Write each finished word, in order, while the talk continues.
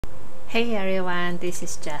Hey everyone, this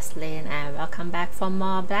is Jesslyn and welcome back for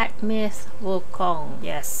more Black Myth Wukong.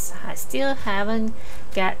 Yes, I still haven't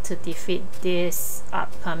get to defeat this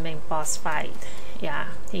upcoming boss fight. Yeah,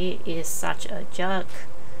 he is such a jerk.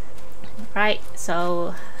 Right,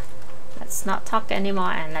 so let's not talk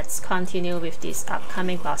anymore and let's continue with this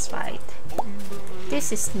upcoming boss fight.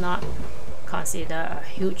 This is not considered a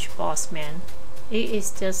huge boss, man. It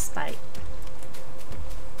is just like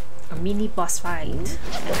a mini boss fight, and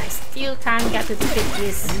I still can't get to defeat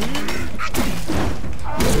this.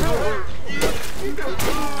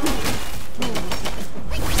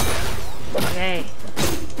 Okay.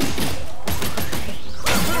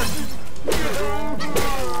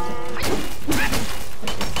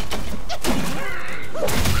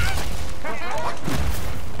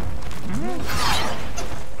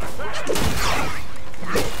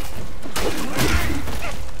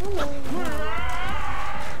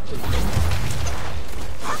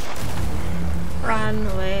 Run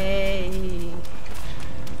away.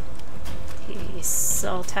 He is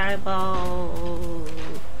so terrible.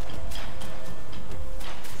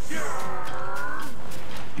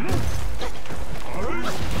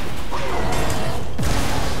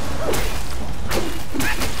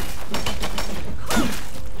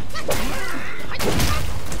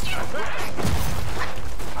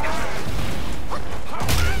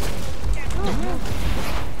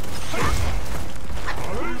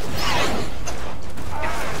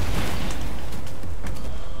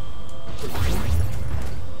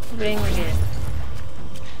 Ring again.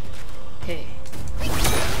 Okay.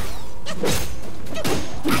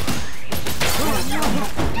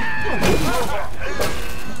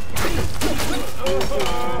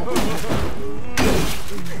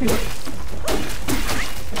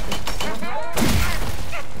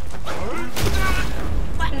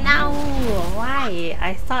 What now? Why?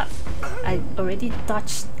 I thought I already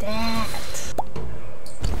dodged that.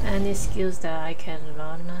 Any skills that I can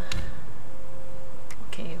learn?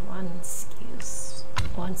 Okay,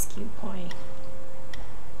 one skill point.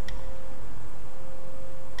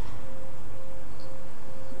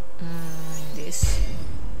 This.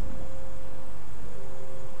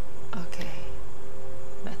 Okay,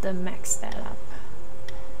 better max that up.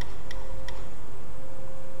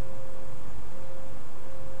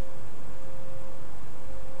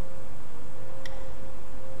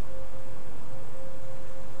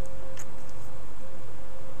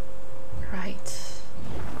 Right.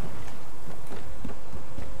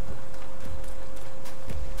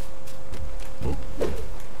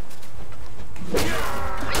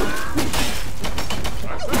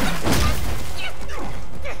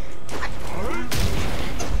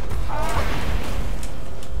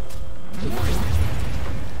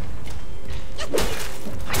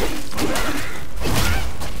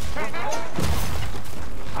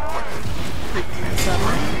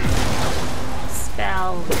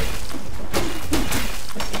 Spell.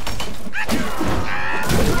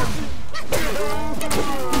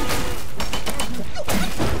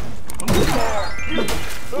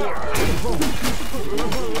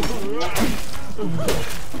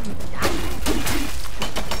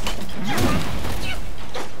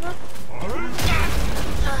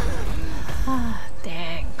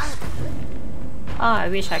 Dang. Oh, I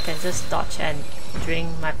wish I can just dodge and drink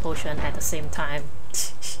my potion at the same time.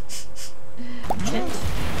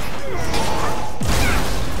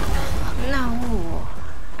 No,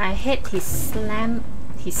 I hate his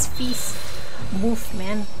fist move,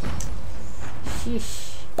 man. Sheesh.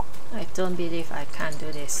 I don't believe I can't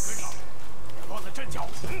do this.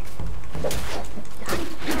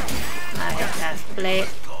 I have played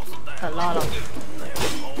a lot of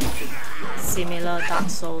similar Dark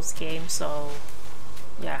Souls games, so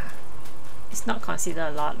yeah, it's not considered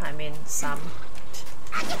a lot, I mean some.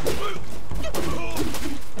 I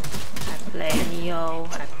played Neo,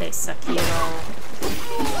 I played Sekiro.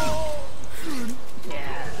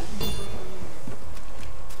 Yeah.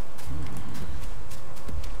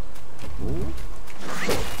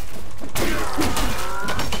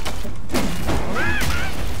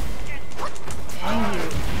 Dang you.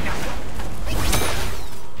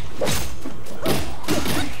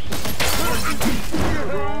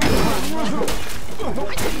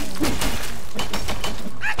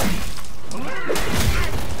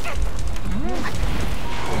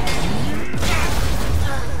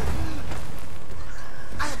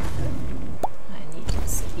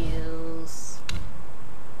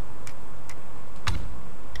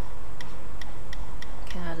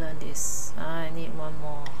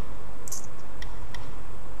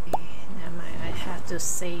 To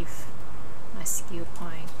save my skill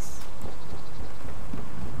points.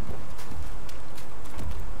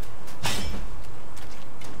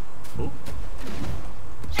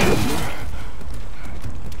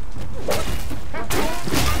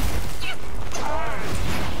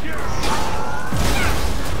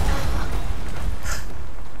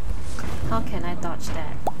 How can I dodge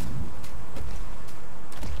that?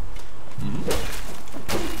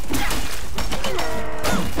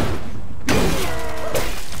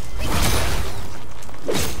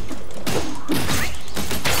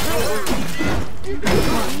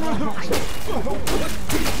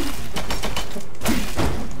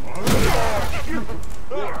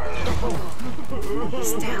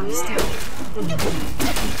 He's down, he's down.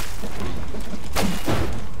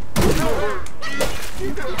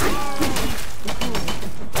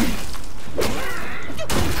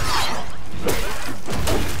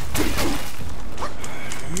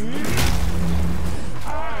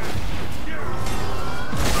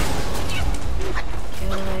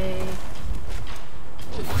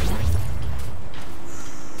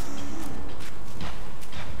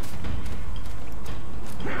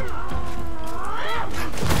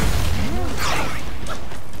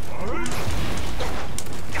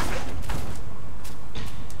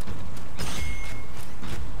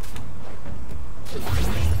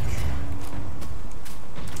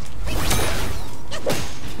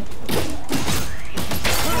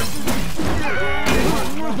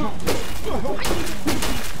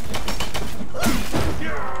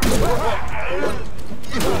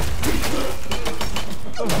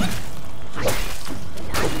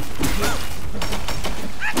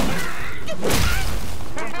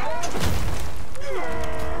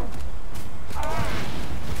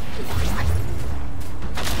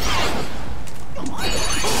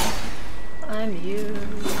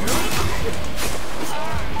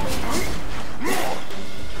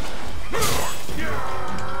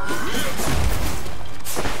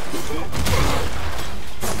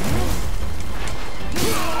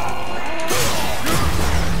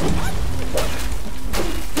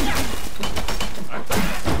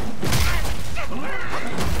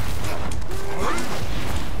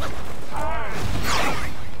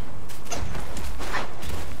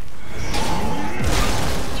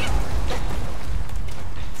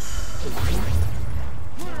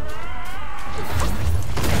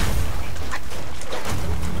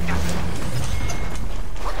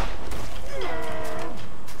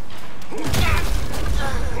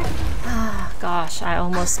 I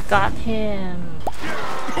almost got him.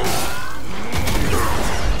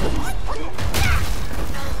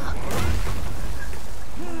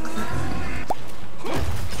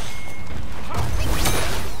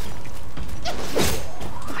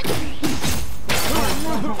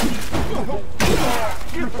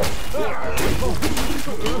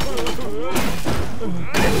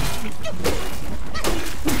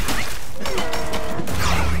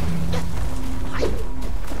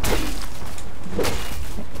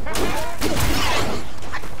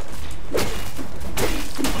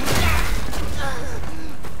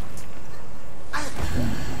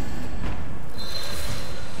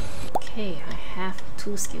 Okay, I have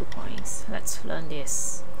 2 skill points. Let's learn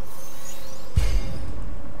this.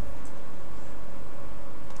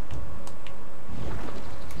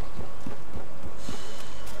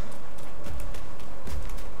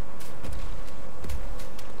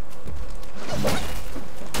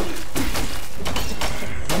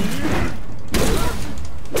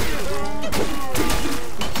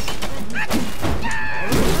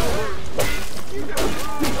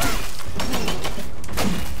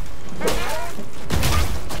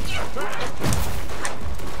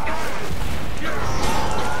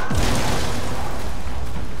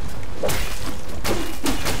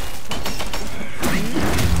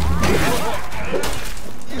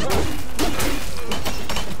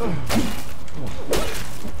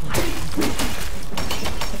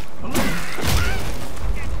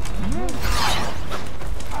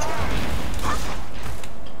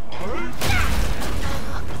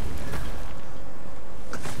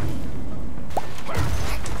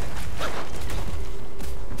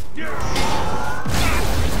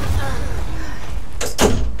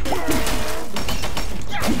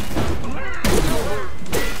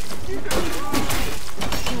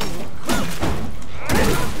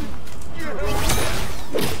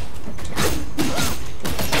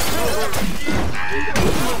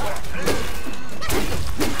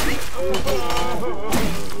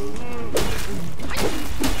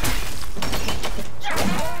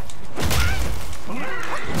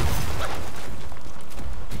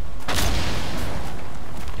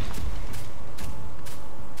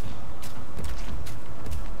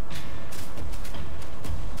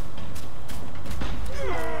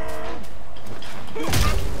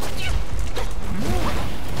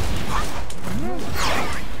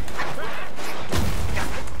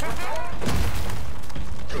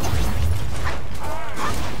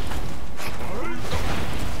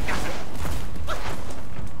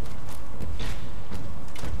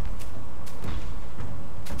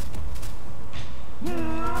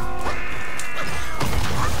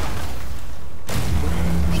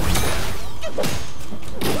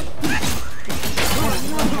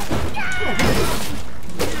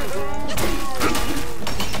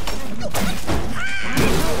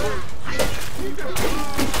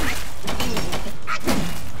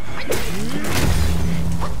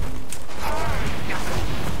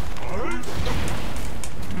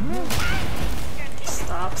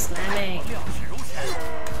 Stop slamming.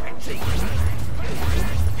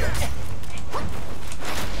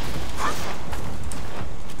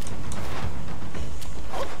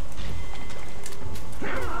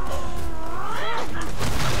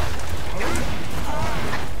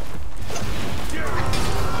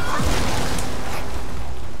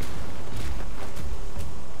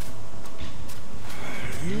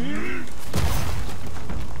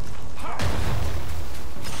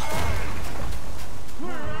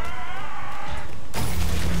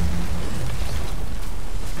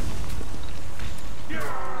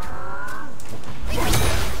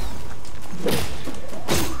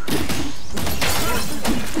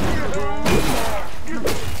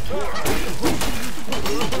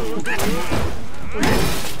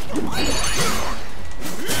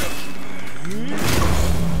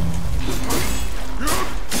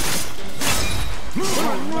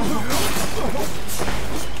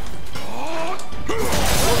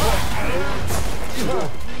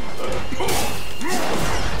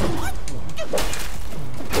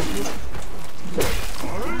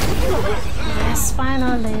 Yes,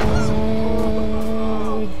 finally.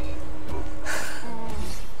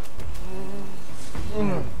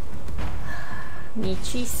 你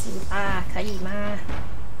去死吧，可以吗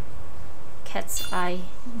 ？Cat's eye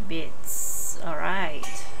bits. Alright.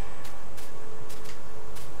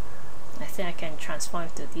 I think I can transform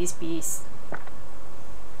to these beasts.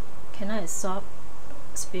 Can I absorb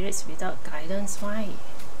spirits without guidance? Why?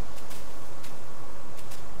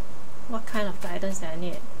 What kind of guidance do I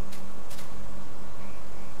need?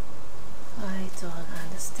 I don't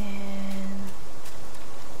understand.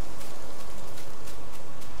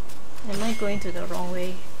 Am I going to the wrong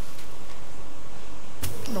way?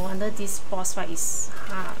 No wonder this boss fight is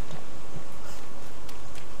hard.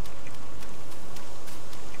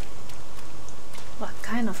 What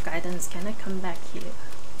kind of guidance? Can I come back here?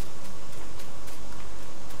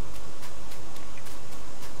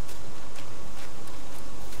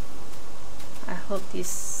 I hope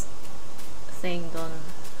this thing don't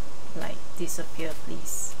like disappear,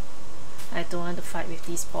 please. I don't want to fight with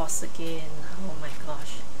this boss again. Oh my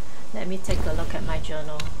gosh. Let me take a look at my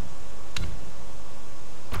journal.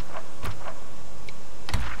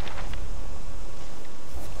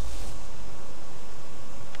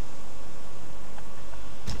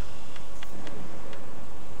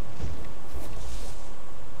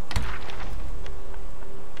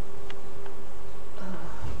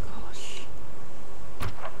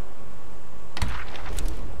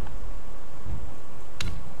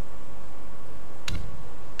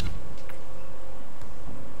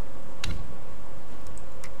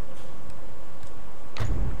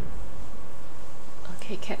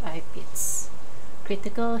 Cat eye bits.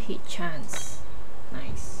 Critical hit chance.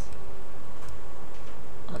 Nice.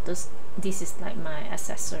 Oh, this is like my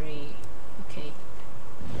accessory. Okay.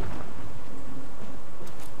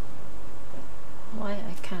 Why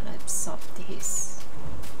I can't absorb this?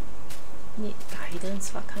 Need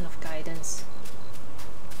guidance? What kind of guidance?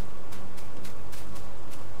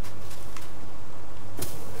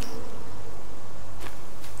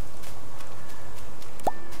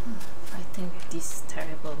 With this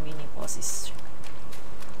terrible mini boss is,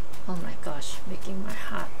 oh my gosh, making my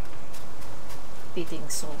heart beating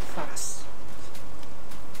so fast.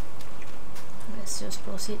 Let's just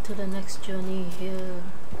proceed to the next journey here.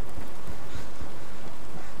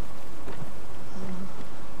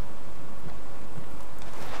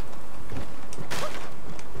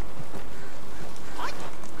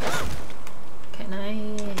 Can I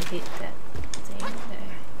hit that thing there?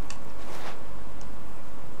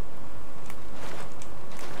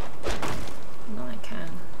 No, I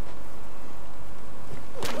can't.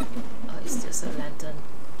 Oh, it's just a lantern.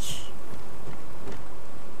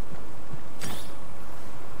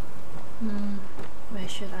 Where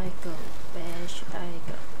should I go? Where should I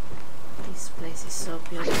go? This place is so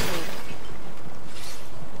beautiful.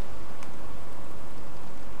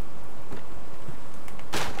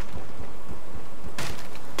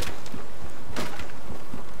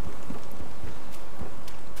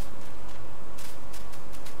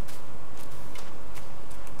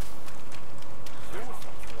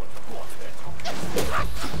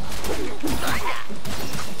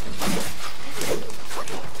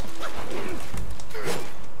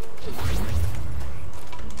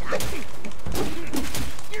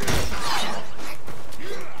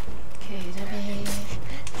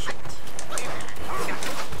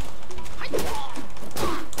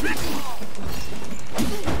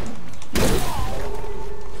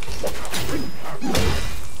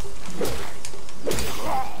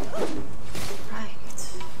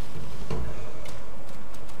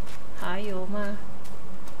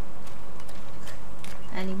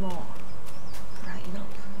 anymore. Right, no.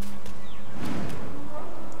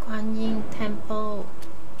 Guanyin Temple.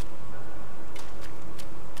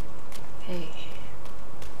 Okay.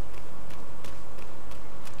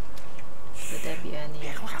 Would there be any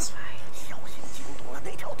boss fight?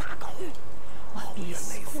 What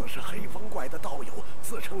beast? 类似是黑风怪的道友，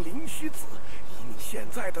自称灵虚子。以你现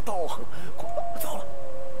在的道行，糟了！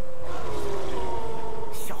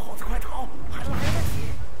小猴子，快逃，还来得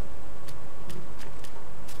及！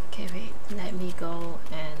 Okay, wait. Let me go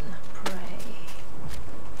and pray.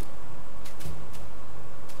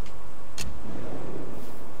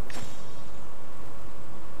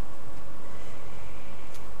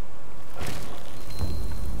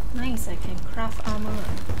 Nice, I can craft armor.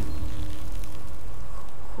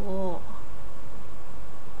 Cool.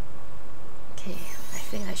 Okay, I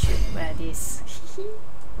think I should wear this.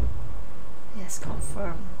 Yes,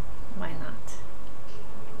 confirm. Why not?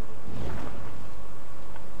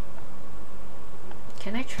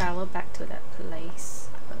 Can I travel back to that place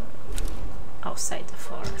outside the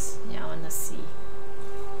forest? Yeah, I wanna see.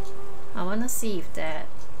 I wanna see if that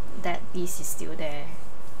beast is still there.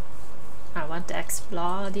 I want to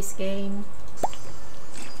explore this game.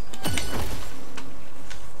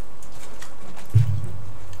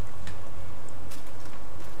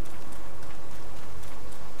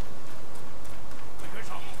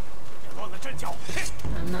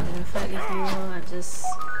 I'm not gonna fight with you, I'm just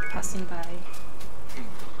passing by.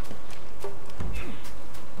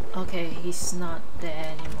 Okay, he's not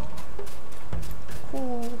there anymore.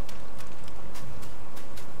 Cool.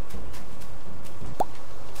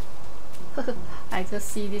 I just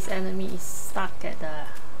see this enemy is stuck at the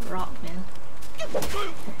rock, man.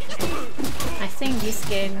 I think this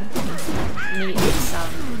game needs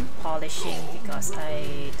some polishing because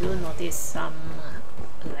I do notice some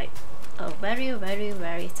like a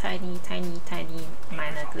very tiny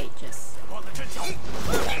minor glitches.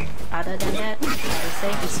 Other than that,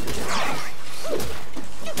 everything is good.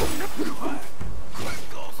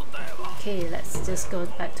 Okay, let's just go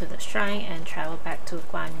back to the shrine and travel back to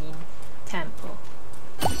Guanyin Temple.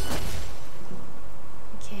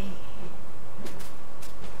 Okay.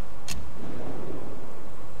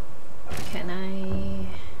 Can I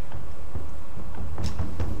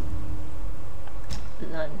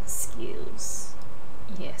learn skills?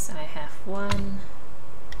 Yes, I have one.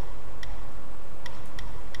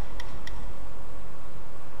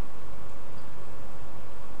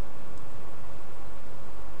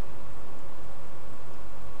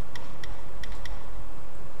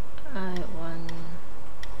 I want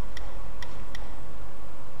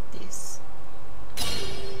this.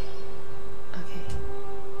 Okay.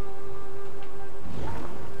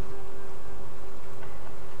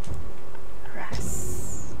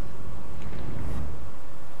 Rest.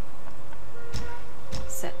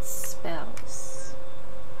 Set spells.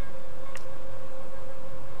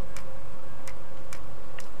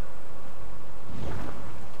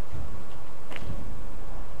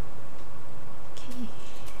 Okay.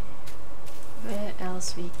 Where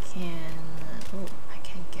else we can... oh, I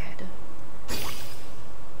can gather.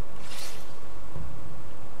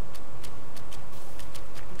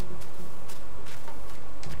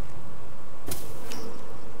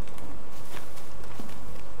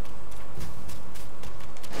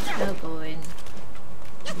 I'll go in.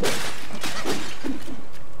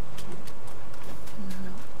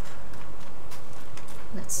 Nope.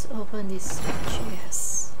 Let's open this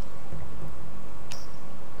chest.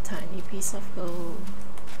 Tiny piece of gold.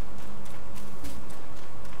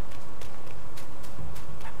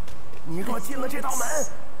 你若进了这道门，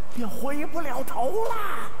便回不了头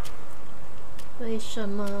啦！为什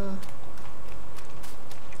么？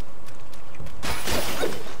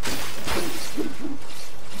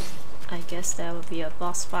 I guess there will be a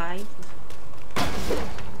boss fight.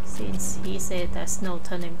 Since he said there's no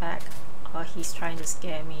turning back, or he's trying to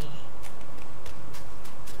scare me.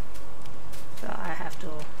 So I have to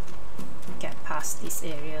get past this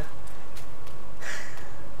area.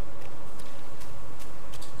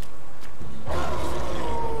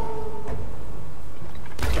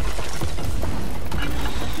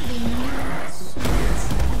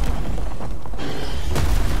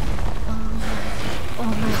 Oh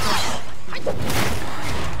my gosh.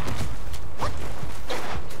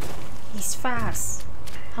 He's fast.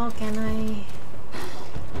 How can I...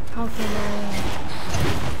 oh my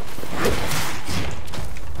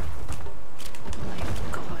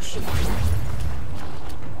gosh.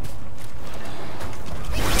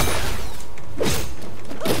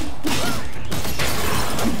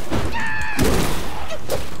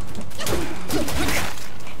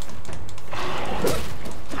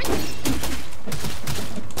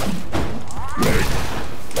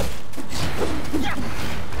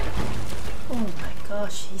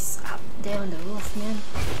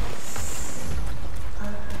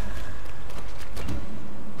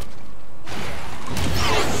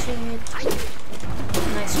 shit.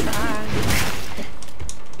 Nice try.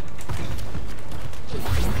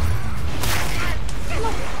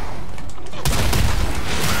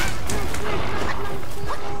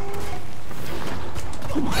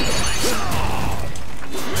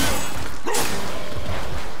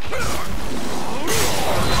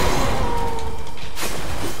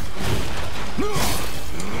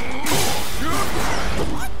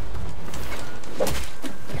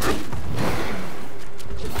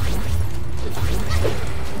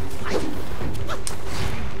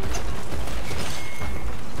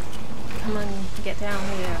 Come on, get down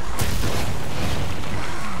here.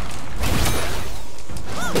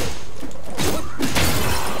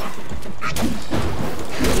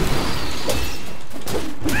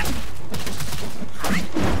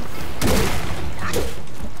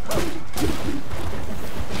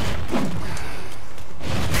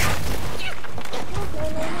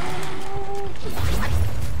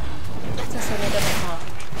 Just a little bit more.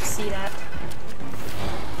 See that?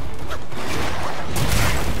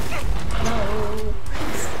 No,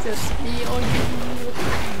 it's just me or you.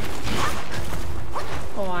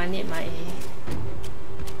 Oh, I need my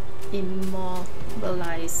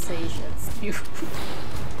immobilization skill.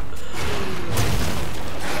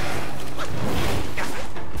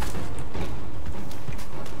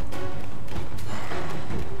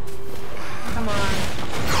 Come on.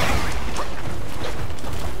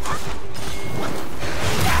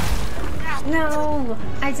 No,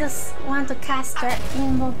 I just want to cast that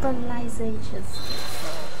immobilization.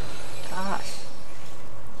 Oh, gosh,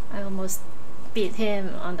 I almost beat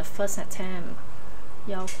him on the first attempt.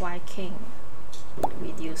 Yaoguai King,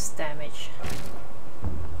 reduce damage.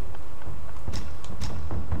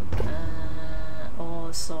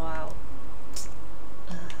 Also out.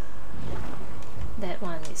 That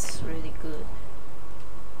one is really good.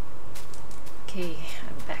 Okay,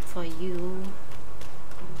 I'm back for you.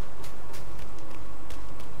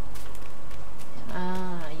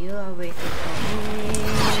 You are waiting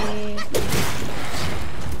for me.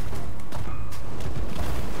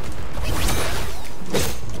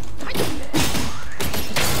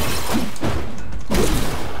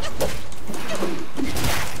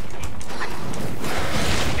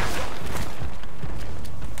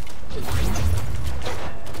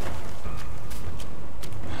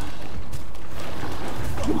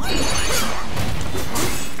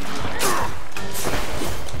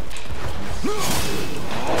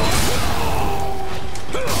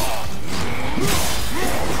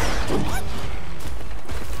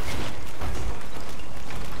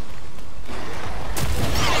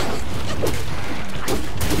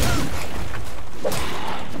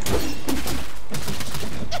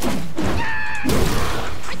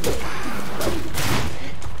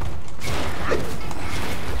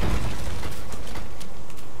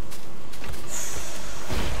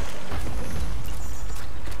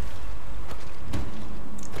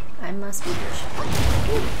 I must be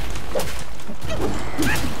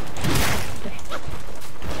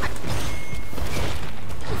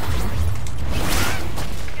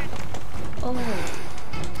Oh,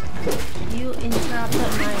 you interrupted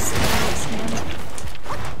my space, man.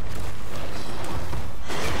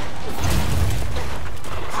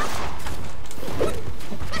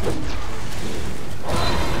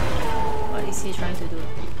 What is he trying to do?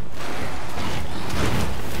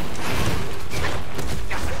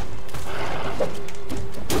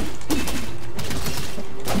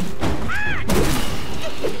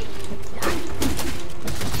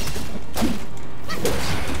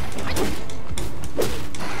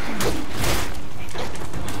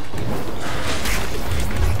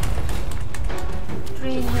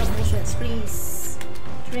 Please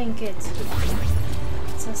drink it.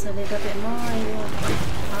 Just a little bit more. You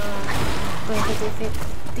are going to defeat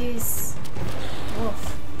this wolf.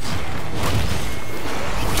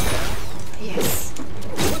 Yes.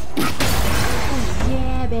 Oh,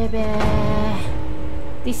 yeah, baby.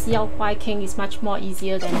 This Yaoguai King is much more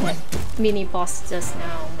easier than that mini boss just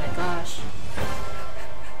now. Oh my gosh.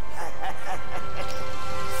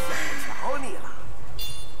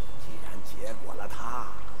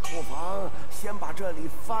 不妨先把这里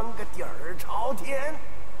翻个底儿朝天。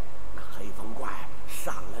那黑风怪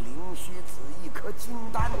赏了灵虚子一颗金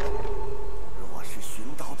丹，若是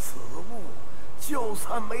寻到此物，就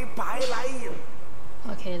算没白来也。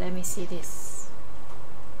Okay, let me see this.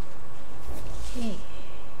 Okay.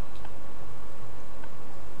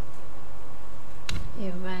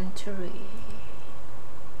 Inventory.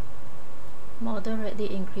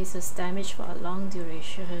 Moderately increases damage for a long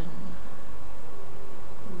duration.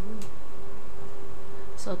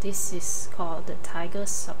 So this is called the Tiger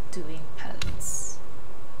Subduing Pellets.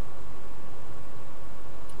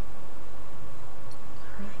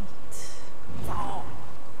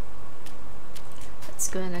 let's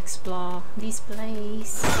go and explore this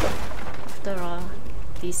place. After all,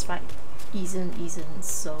 this fight isn't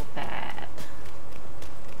so bad.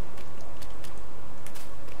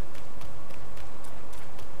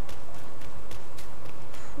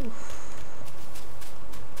 Oof.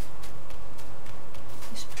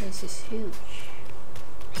 This place is huge.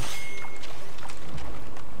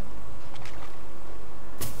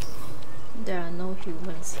 There are no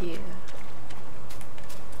humans here.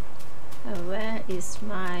 And where is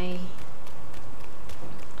my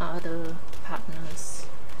other partners?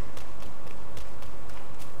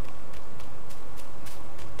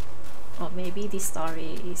 Or maybe this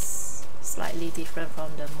story is slightly different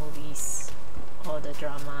from the movies or the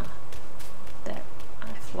drama that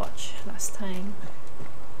I've watched last time.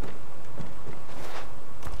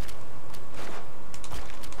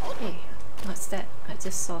 Hey, what's that? I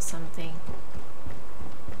just saw something.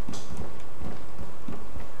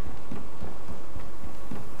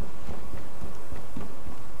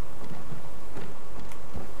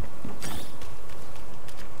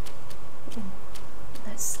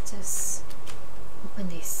 Let's just open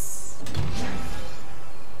this.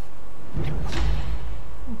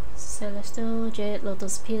 Celestial Jade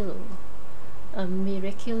Lotus Pill. A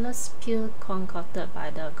miraculous pill concocted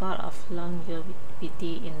by the god of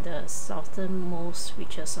longevity in the southernmost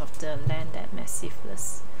reaches of the land that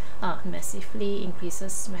massively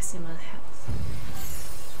increases maximum health.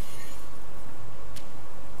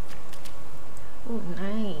 Oh,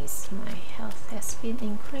 nice! My health has been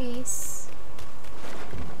increased.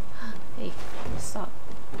 Hey, stop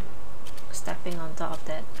stepping on top of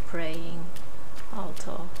that praying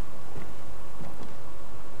altar.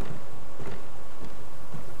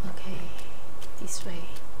 Okay, this way.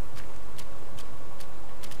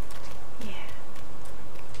 Yeah.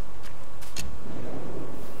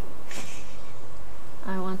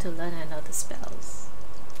 I want to learn another spells.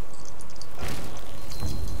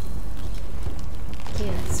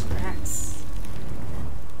 Okay, let's relax.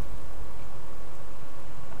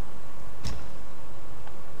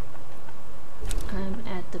 I'm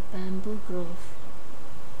at the bamboo grove.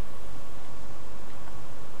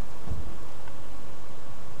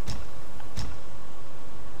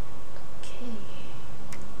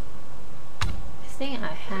 I think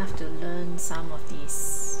I have to learn some of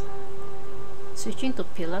these. Switching to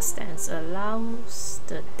pillar stance allows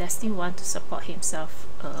the destined one to support himself,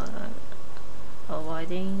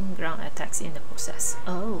 avoiding ground attacks in the process.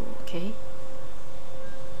 Oh, okay.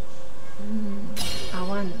 I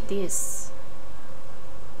want this.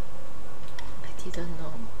 I didn't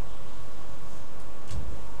know.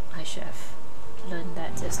 I should have learned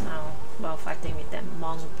that just now while fighting with them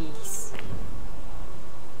monkeys.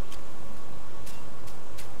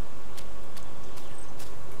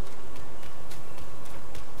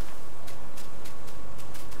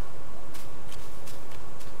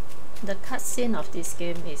 The cutscene of this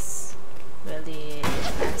game is really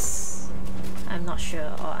fast. I'm not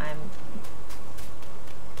sure, or I'm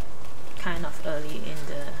kind of early in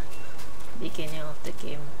the beginning of the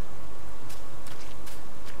game.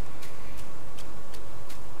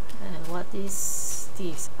 And what is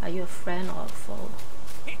this? Are you a friend or a foe?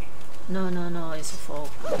 No, it's a foe.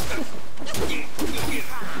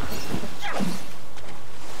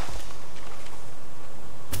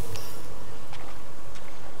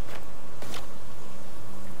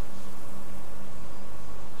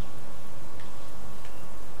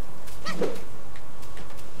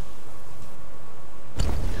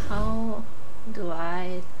 How do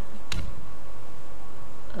I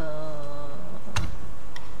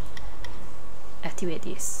activate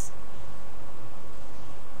this?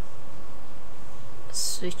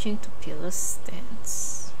 Switching to pillar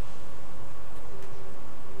stance.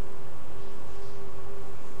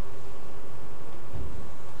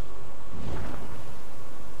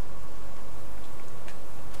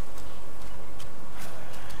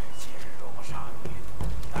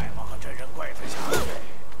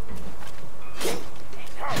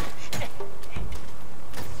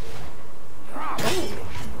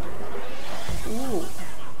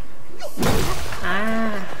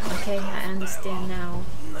 Okay, I understand now.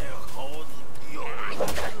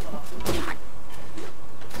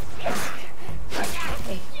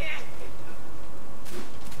 Hey.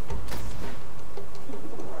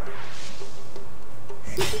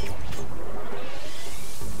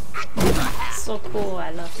 So cool,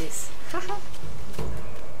 I love this.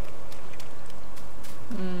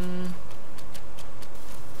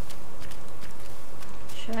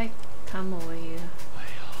 Should I come over here?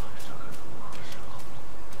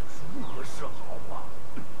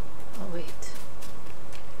 Oh wait,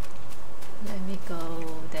 let me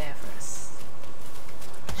go there first.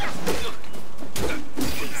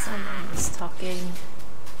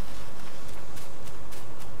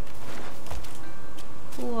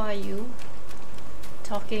 are you?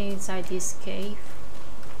 Talking inside this cave?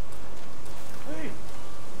 哎，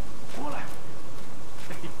过来！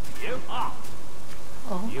别怕，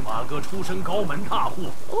你马哥出身高门大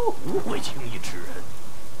户，不会轻易吃人。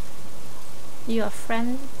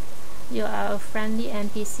You are a friendly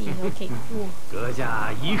NPC. Okay, cool. 阁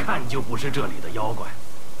下一看就不是这里的妖怪，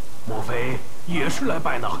莫非也是来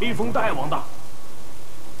拜那黑风大王的？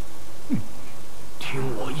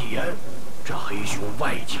听我一言，这黑熊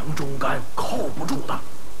外强中干，靠不住的，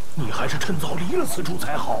你还是趁早离了此处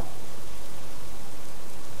才好。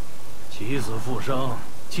起死复生，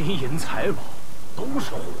金银财宝都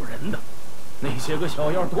是唬人的，那些个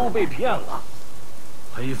小妖都被骗了。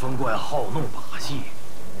黑风怪好弄把戏。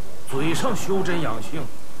 嘴上修真养性，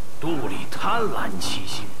肚里贪婪欺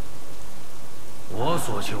心。我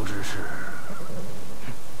所求之事，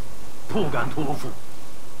不敢托付。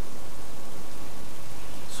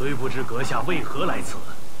虽不知阁下为何来此，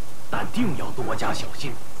但定要多加小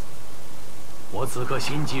心。我此刻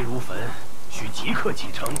心急如焚，需即刻启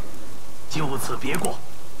程，就此别过。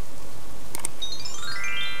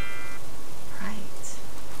Right,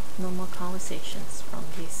 no more conversations from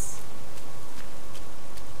this.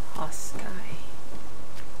 Horse guy.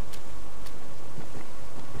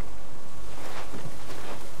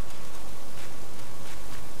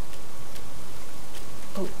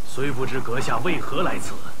 Oh. 虽不知阁下为何来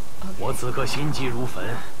此， Okay. 我此刻心急如焚，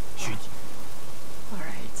需。All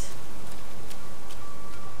right.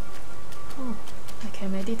 Oh, I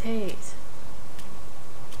can meditate.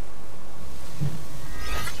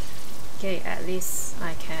 Okay, at least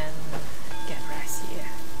I can get rest here.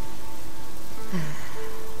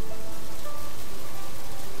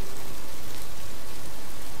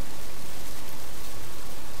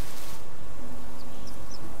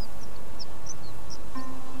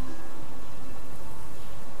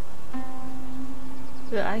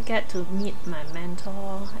 Will I get to meet my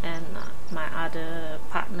mentor and my other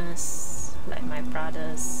partners, like my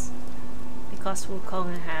brothers? Because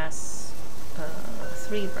Wukong has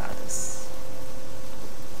 3 brothers.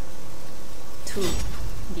 2.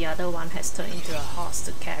 The other one has turned into a horse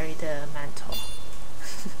to carry the mentor.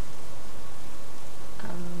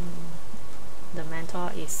 The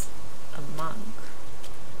mentor is a monk.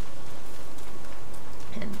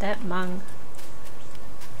 And that monk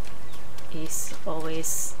is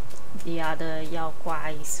always the other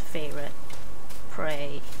Yaoguai's favorite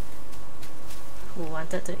prey, who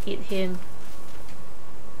wanted to eat him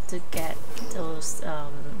to get those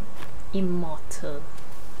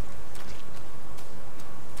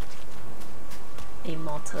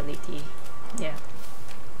immortality. Yeah.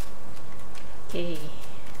 Okay.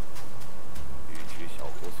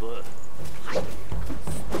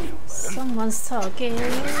 Someone's talking.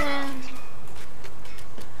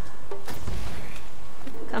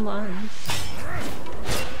 Come on.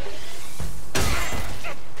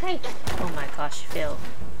 Hey! Oh my gosh, Phil.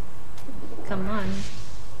 Come on.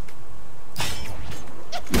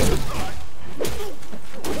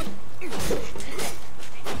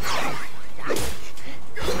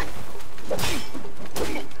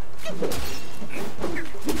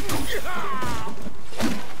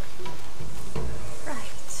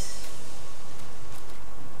 Right.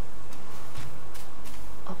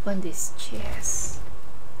 Open this chest.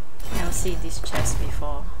 I've seen this chest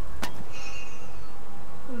before.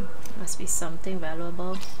 Must be something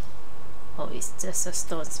valuable. Oh, it's just a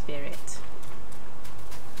stone spirit.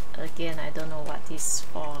 Again, I don't know what this is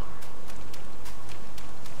for.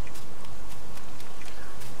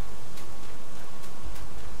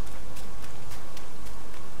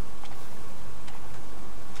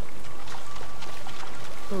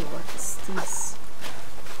 Oh, what is this?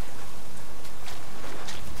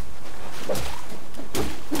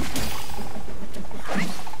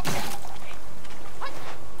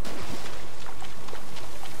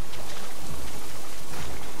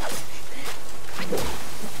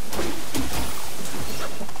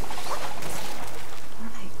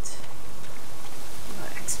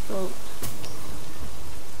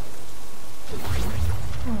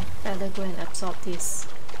 Go and absorb this.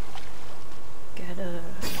 Gather.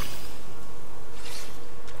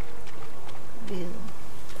 Build.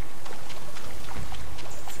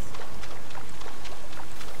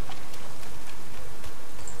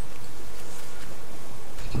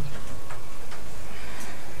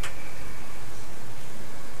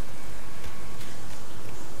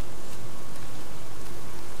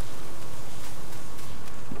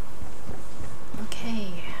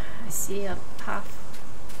 Okay, I see a path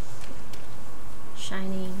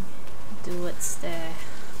shining towards there.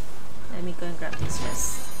 Let me go and grab this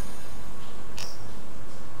first.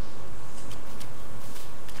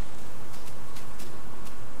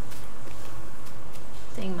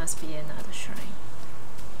 another shrine.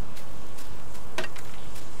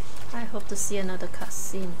 I hope to see another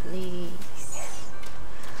cutscene, please.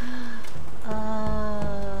 I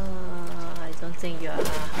don't think you are.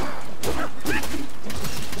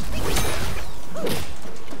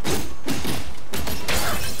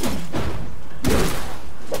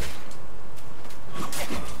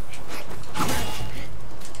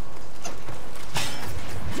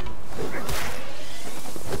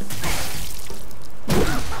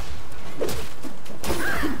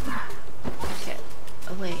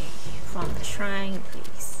 Shrine,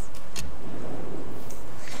 please.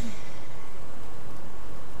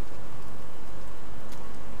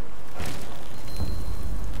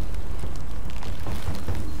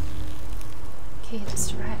 Okay,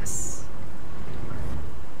 just rest.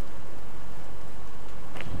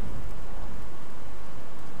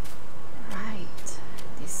 Right,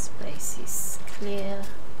 this place is clear.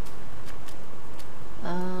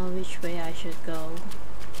 Which way I should go?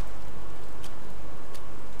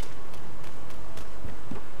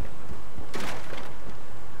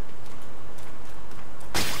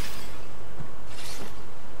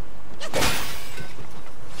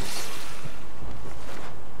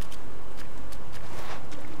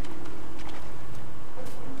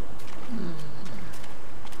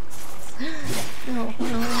 No,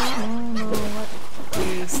 what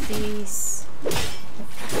is this?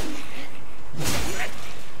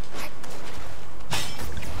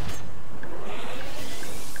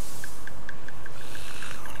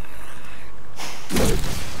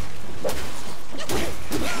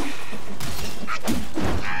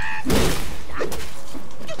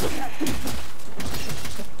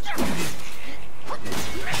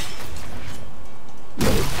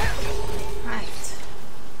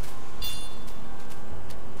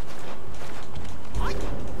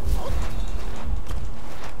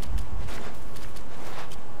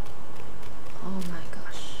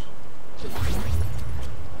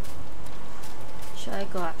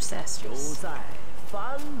 Go upstairs first. Yep.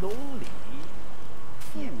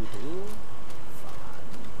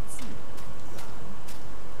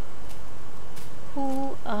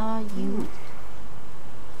 Who are you?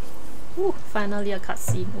 Ooh, finally a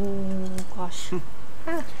cutscene. Oh gosh.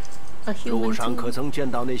 A human 路上 too. 可曾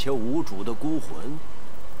见到那些无主的孤魂？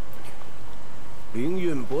灵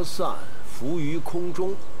运不散，浮于空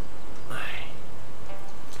中。唉，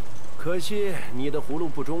可惜你的葫芦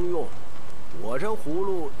不中用。 我这葫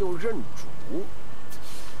芦又认主，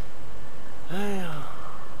哎呀，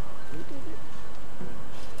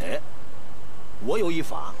哎，我有一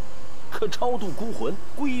法，可超度孤魂，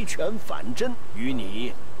归拳反真，与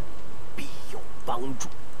你必有帮助。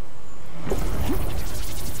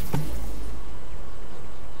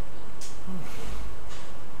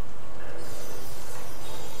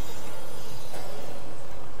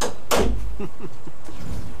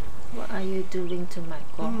What are you doing to my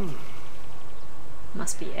god?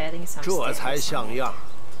 Must be adding some. 这才像样，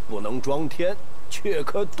不能装天，却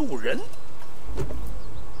可渡人。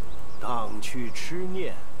荡去痴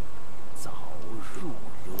念，早入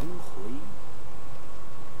轮回。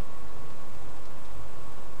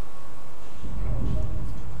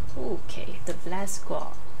Okay, the blessed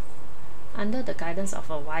god. Under the guidance of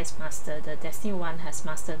a wise master, the Destined One has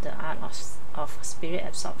mastered the art of spirit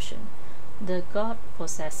absorption. The god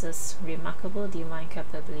possesses remarkable divine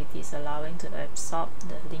capabilities, allowing to absorb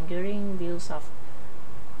the lingering wills of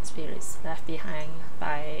spirits left behind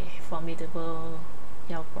by formidable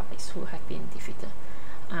Yaoguais who have been defeated.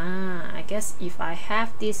 I guess if I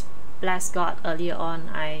have this blessed god earlier on,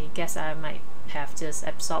 I guess I might have just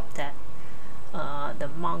absorbed that the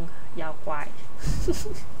monk Yaoguai.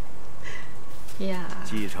 Yeah.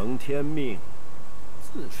 继承天命，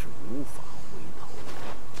自是无法。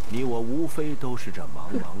 你我无非都是这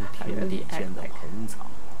茫茫天地间的蓬草，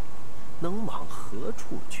能往何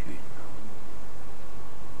处去呢？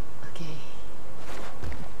 Okay.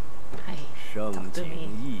 盛景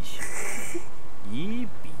一宿，以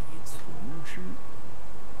彼存之。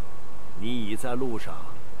你已在路上，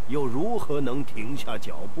又如何能停下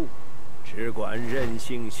脚步？只管任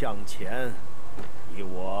性向前，你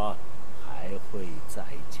我还会再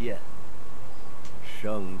见。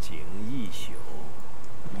盛景一宿。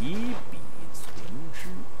 以彼存之。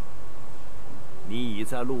你已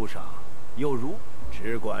在路上，又如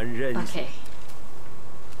只管任性。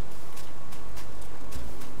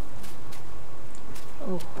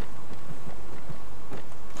哦。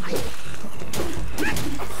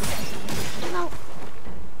No.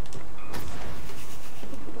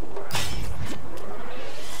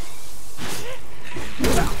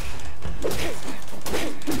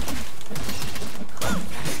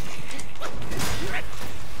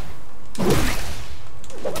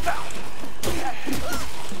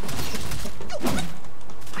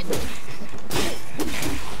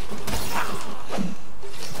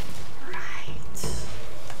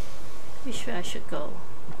 I should go?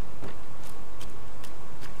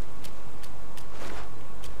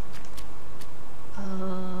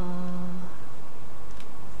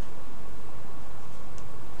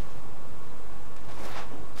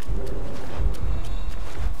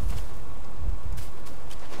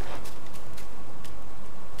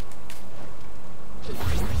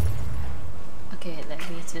 Okay, let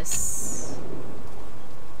me just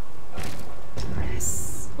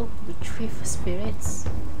rest. Oh, retrieve spirits.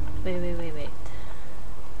 Wait.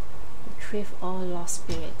 Retrieve all lost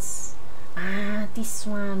spirits. Ah, this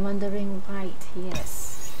one, Wandering Wight,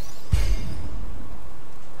 yes.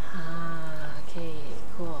 Ah, okay,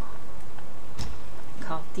 cool.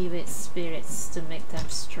 Cultivate spirits to make them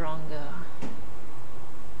stronger.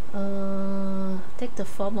 Take the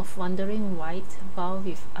form of Wandering Wight, bow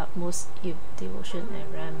with utmost devotion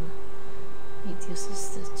and ram. Reduces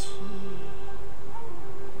the chi.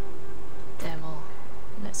 Demo.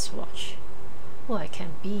 Let's watch. Oh, I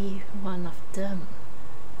can be one of them.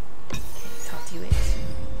 Okay, cultivate.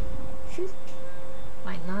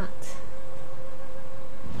 Why not?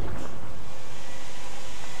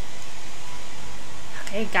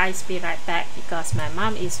 Okay guys, be right back because my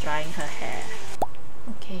mom is drying her hair.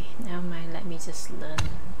 Okay, never mind, let me just learn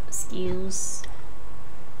skills.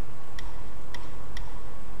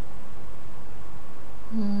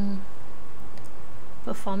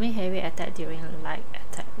 Performing heavy attack during light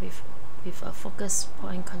attack with a focus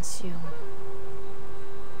point consumed.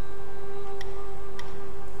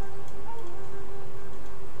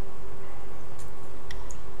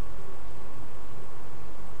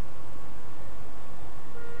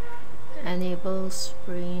 Enable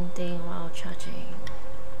sprinting while charging.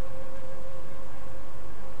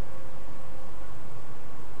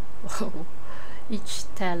 Whoa. Each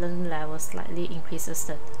talent level slightly increases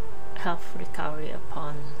the health recovery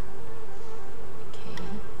upon. Okay.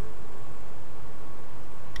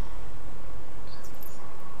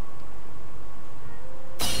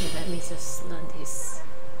 Okay, let me just learn this.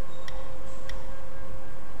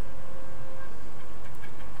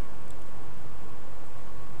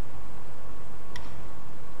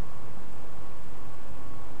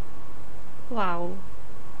 Wow.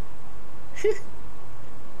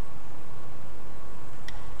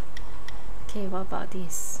 Okay, what about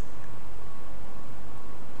this?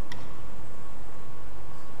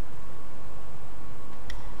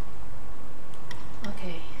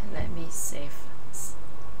 Okay, let me save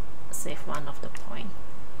one of the point.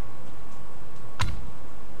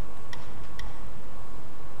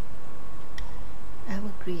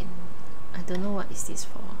 Evergreen. I don't know what is this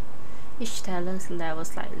for. Each talent level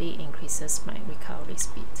slightly increases my recovery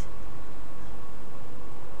speed.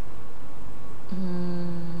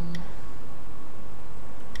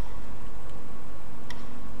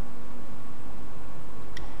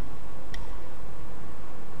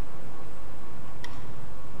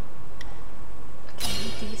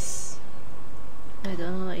 Okay, this. I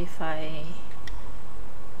don't know if I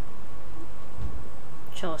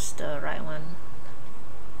chose the right one.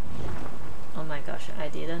 Oh my gosh, I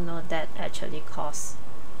didn't know that actually costs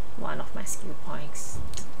one of my skill points.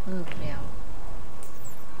 Oh well.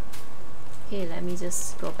 Okay, let me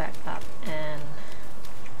just go back up and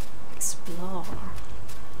explore.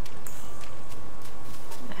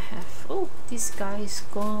 I have... oh, this guy is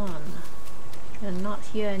gone. You're not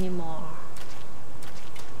here anymore.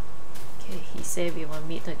 Okay, he said we will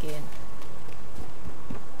meet again.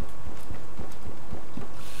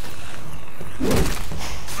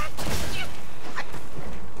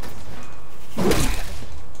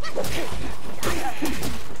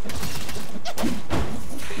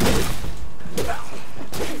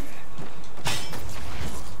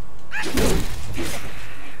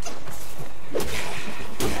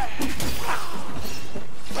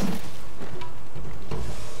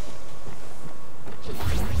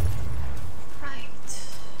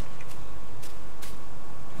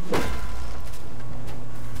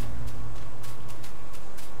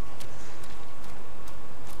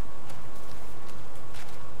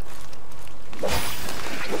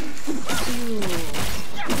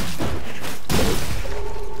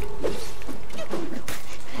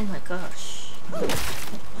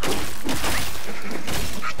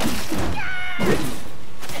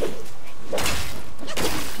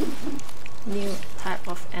 New type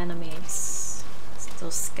of enemies. It's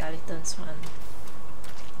those skeletons one.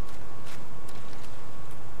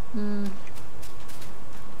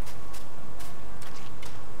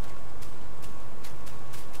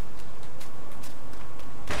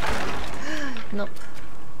 Nope.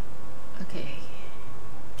 Okay.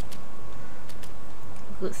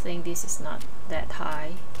 Good thing this is not that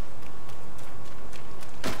high.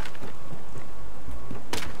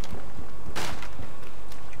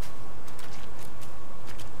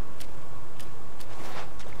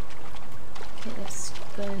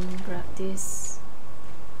 this.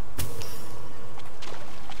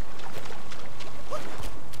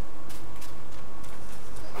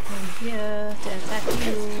 And here to attack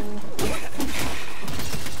you.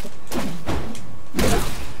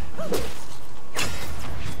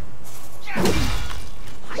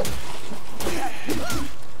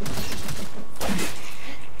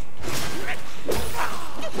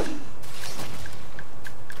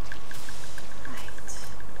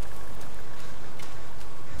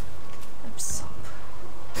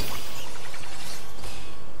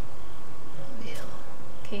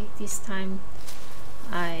 This time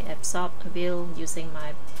I absorb a will using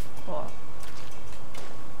my core.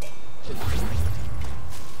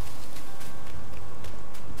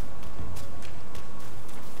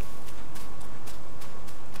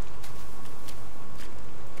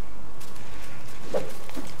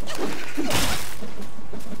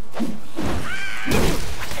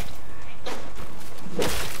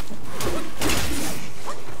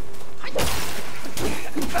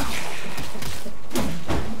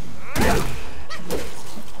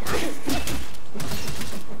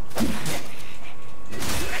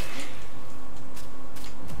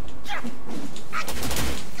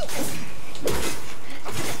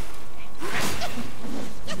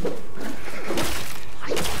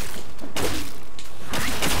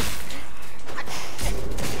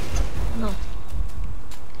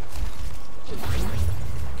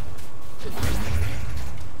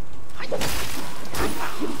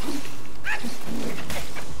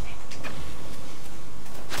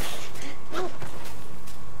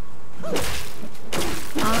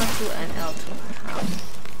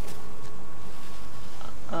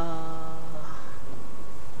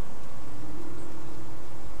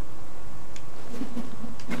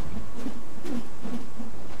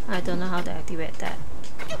 I don't know how to activate that.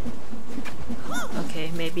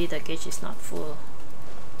 Okay, maybe the gauge is not full.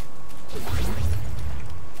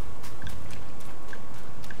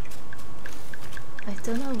 I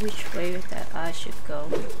don't know which way that I should go.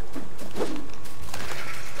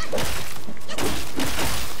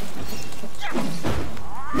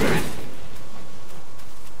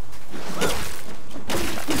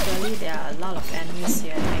 Actually, there are a lot of enemies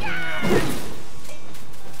here hanging out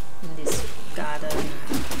in this garden,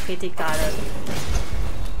 pretty garden.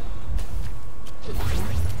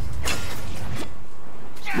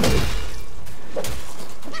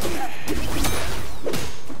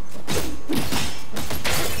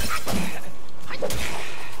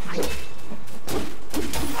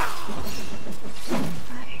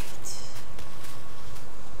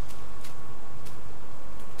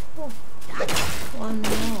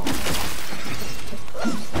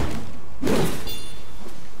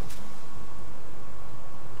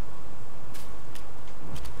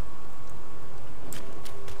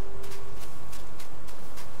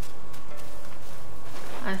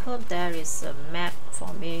 There is a map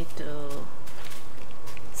for me to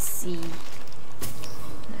see.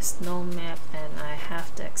 There's no map and I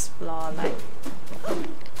have to explore, like,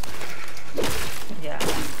 yeah,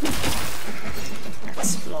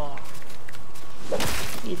 explore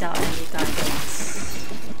without any guidance.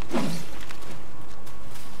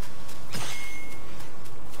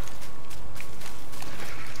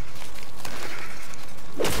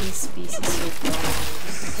 This piece is so close.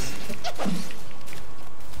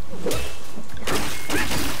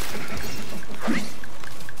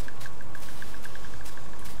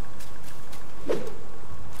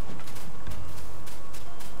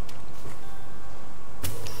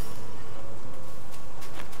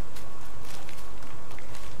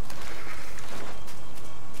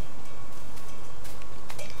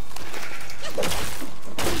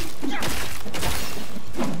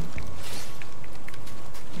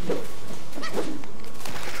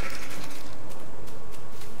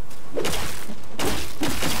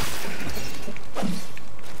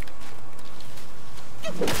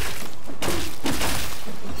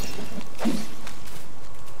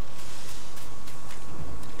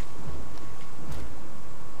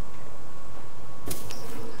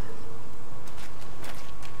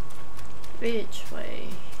 Which way?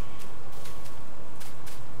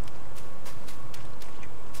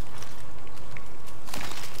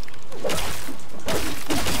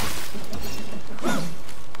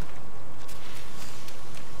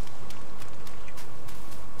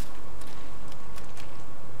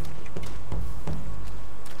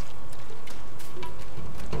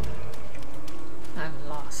 I'm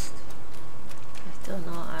lost. I don't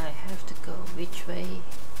know. I have to go which way?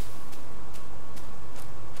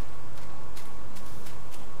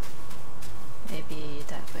 Maybe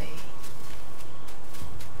that way.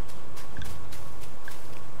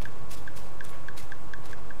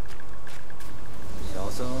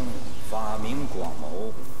 名广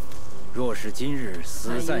谋，若是今日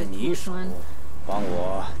死在你手，帮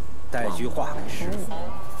我带句话给师父。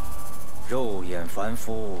肉眼凡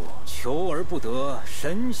夫，求而不得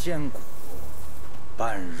神仙骨，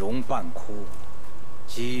半荣半枯，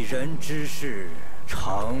几人之事，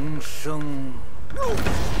长生。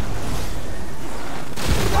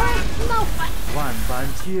万般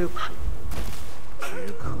皆苦，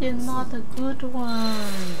只可。 You're not a good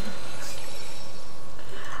one.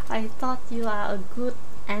 I thought you are a good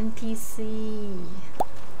NPC.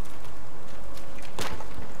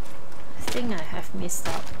 I think I have missed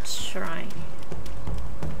out shrine.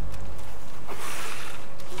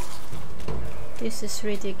 This is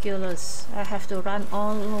ridiculous. I have to run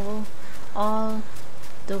all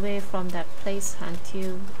the way from that place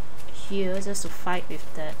until here just to fight with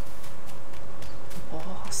that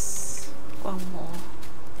boss. Guangmou.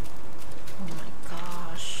 Oh my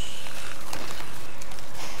gosh.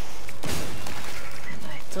 And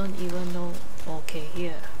I don't even know. Okay,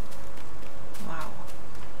 here. Wow.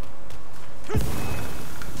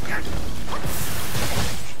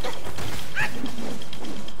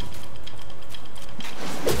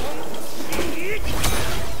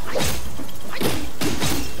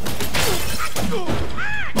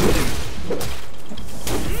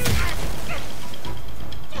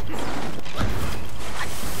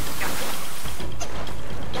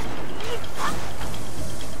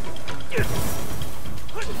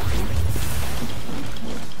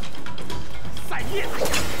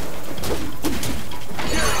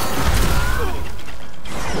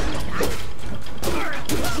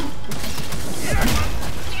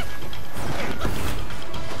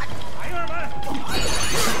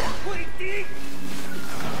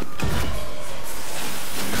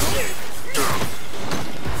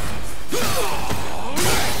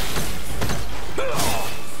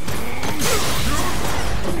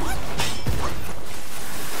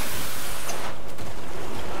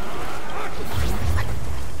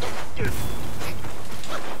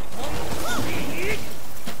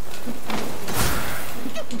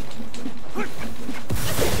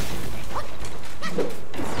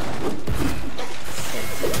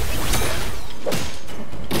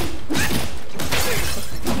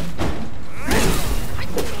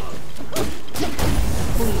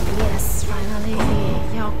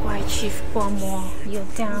 Chief Guangmou, you're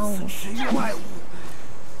down.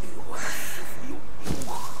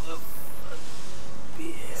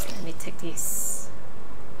 Let me take this.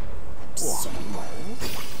 广谋，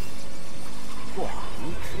广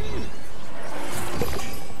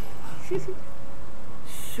志，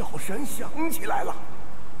小神想起来了，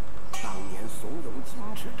当年怂恿金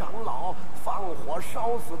池长老放火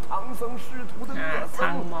烧死唐僧师徒的恶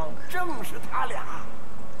僧，正是他俩。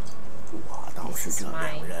我倒是这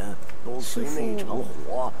两人都随那场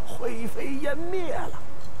火灰飞烟灭了，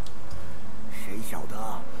谁晓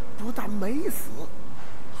得不但没死，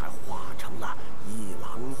还化成了一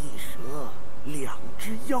狼一蛇两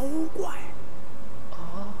只妖怪。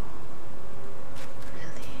Oh,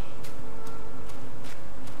 really?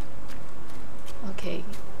 Okay,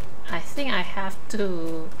 I think I have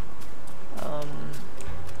to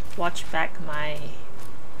watch back my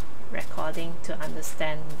recording to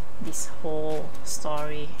understand this whole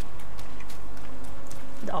story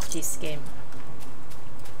of this game.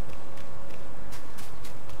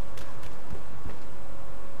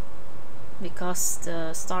 Because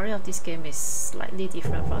the story of this game is slightly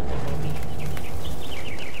different from the movie.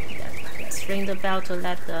 Let's ring the bell to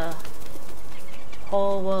let the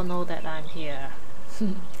whole world know that I'm here.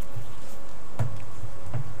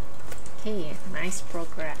 Okay, nice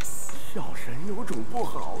progress. 小神有种不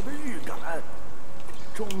好的预感，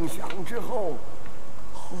钟响之后，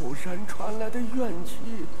后山传来的怨气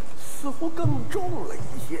似乎更重了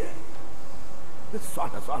一些。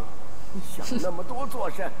算了算了，想那么多做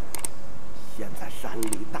甚？现在山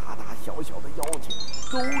里大大小小的妖精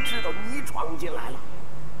都知道你闯进来了，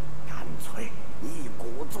干脆一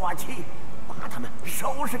鼓作气，把他们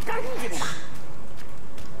收拾干净吧。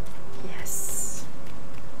Yes,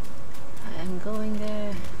 I am going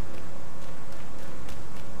there.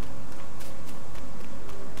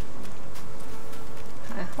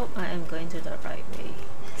 I hope I am going to the right way.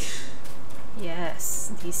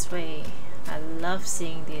 Yes, this way. I love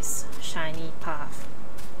seeing this shiny path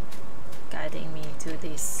guiding me to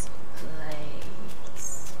this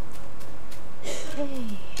place.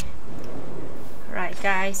 Okay. Right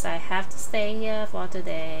guys, I have to stay here for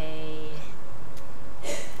today.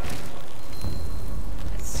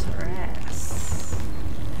 Let's rest.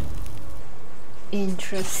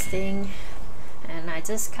 Interesting. And I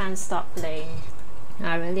just can't stop playing.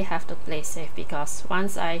 I really have to play safe because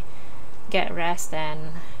once I get rest,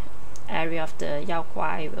 then area of the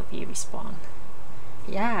Yaoguai will be respawned.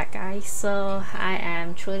 Yeah guys, so I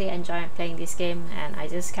am truly enjoying playing this game, and I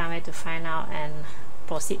just can't wait to find out and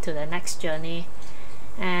proceed to the next journey.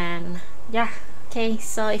 And yeah, okay,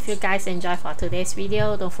 so if you guys enjoyed for today's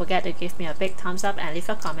video, don't forget to give me a big thumbs up and leave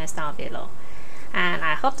your comments down below, and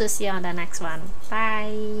I hope to see you on the next one.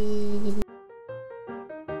 Bye.